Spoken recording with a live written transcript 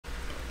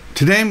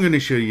Today I'm going to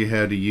show you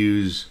how to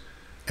use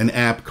an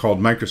app called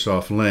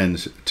Microsoft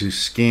Lens to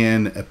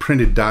scan a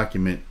printed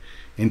document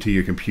into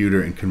your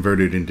computer and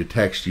convert it into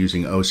text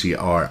using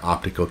OCR,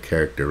 Optical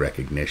Character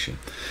Recognition.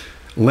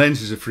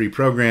 Lens is a free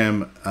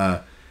program.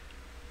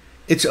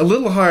 It's a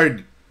little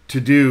hard to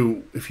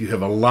do if you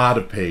have a lot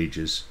of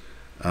pages.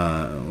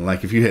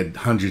 Like if you had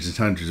hundreds and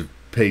hundreds of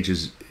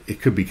pages, it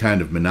could be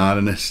kind of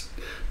monotonous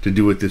to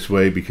do it this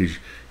way because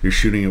you're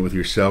shooting it with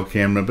your cell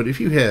camera. But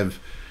if you have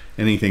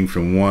anything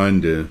from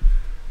 1 to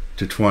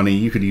 20,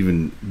 you could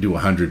even do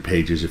 100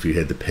 pages if you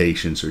had the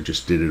patience or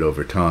just did it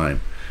over time.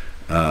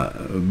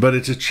 But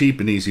it's a cheap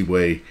and easy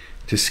way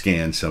to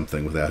scan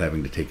something without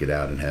having to take it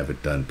out and have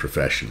it done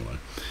professionally.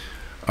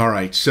 All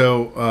right,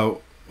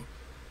 so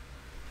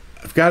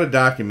I've got a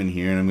document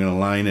here and I'm going to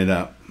line it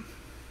up.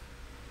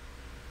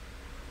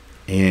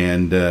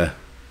 And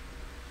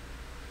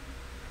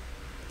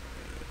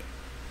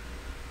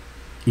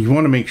you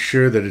want to make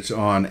sure that it's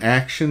on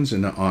actions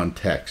and on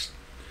text.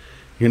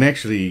 You can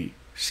actually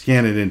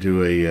scan it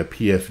into a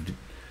PDF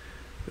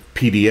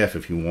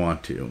if you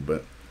want to,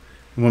 but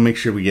we want to make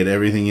sure we get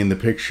everything in the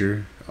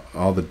picture,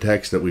 all the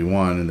text that we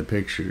want in the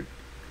picture.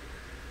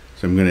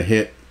 So I'm going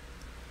to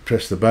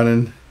press the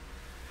button,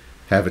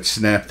 have it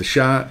snap the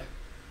shot.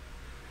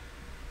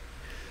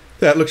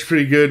 That looks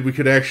pretty good. We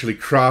could actually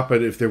crop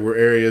it if there were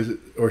areas,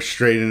 or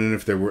straighten it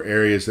if there were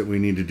areas that we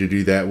needed to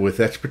do that with.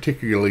 That's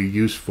particularly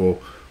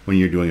useful when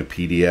you're doing a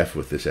PDF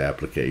with this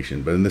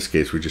application, but in this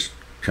case we're just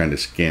trying to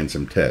scan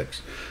some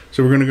text.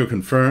 So we're going to go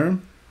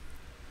confirm,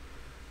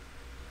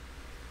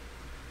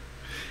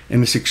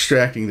 and it's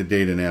extracting the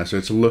data now. So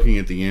it's looking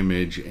at the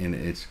image and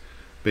it's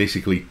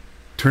basically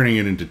turning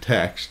it into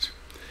text.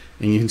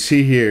 And you can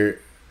see here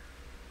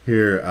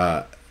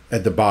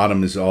at the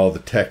bottom is all the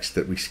text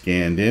that we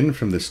scanned in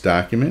from this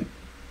document.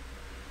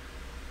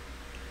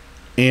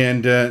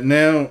 And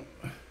now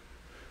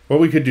what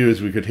we could do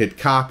is we could hit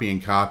copy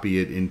and copy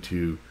it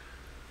into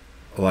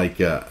like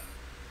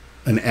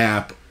an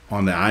app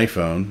on the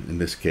iPhone in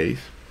this case,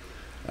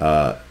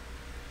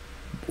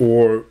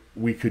 or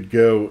we could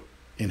go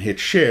and hit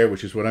share,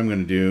 which is what I'm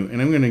going to do,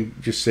 and I'm going to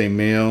just say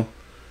mail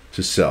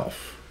to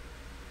self.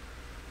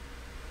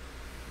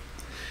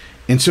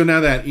 And so now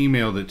that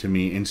emailed it to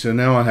me, and so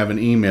now I'll have an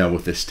email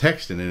with this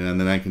text in it, and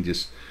then I can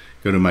just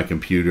go to my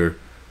computer,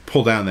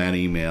 pull down that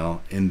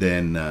email, and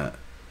then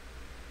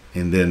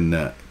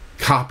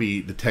copy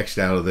the text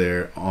out of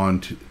there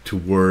onto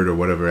Word or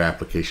whatever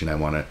application I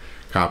want to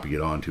copy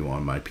it onto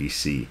on my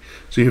PC.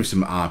 So you have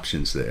some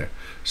options there.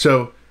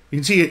 So you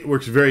can see it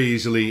works very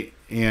easily,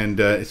 and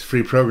it's a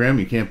free program.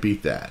 You can't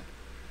beat that.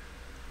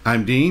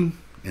 I'm Dean,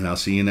 and I'll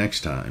see you next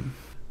time.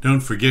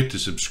 Don't forget to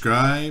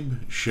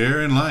subscribe,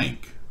 share, and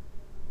like.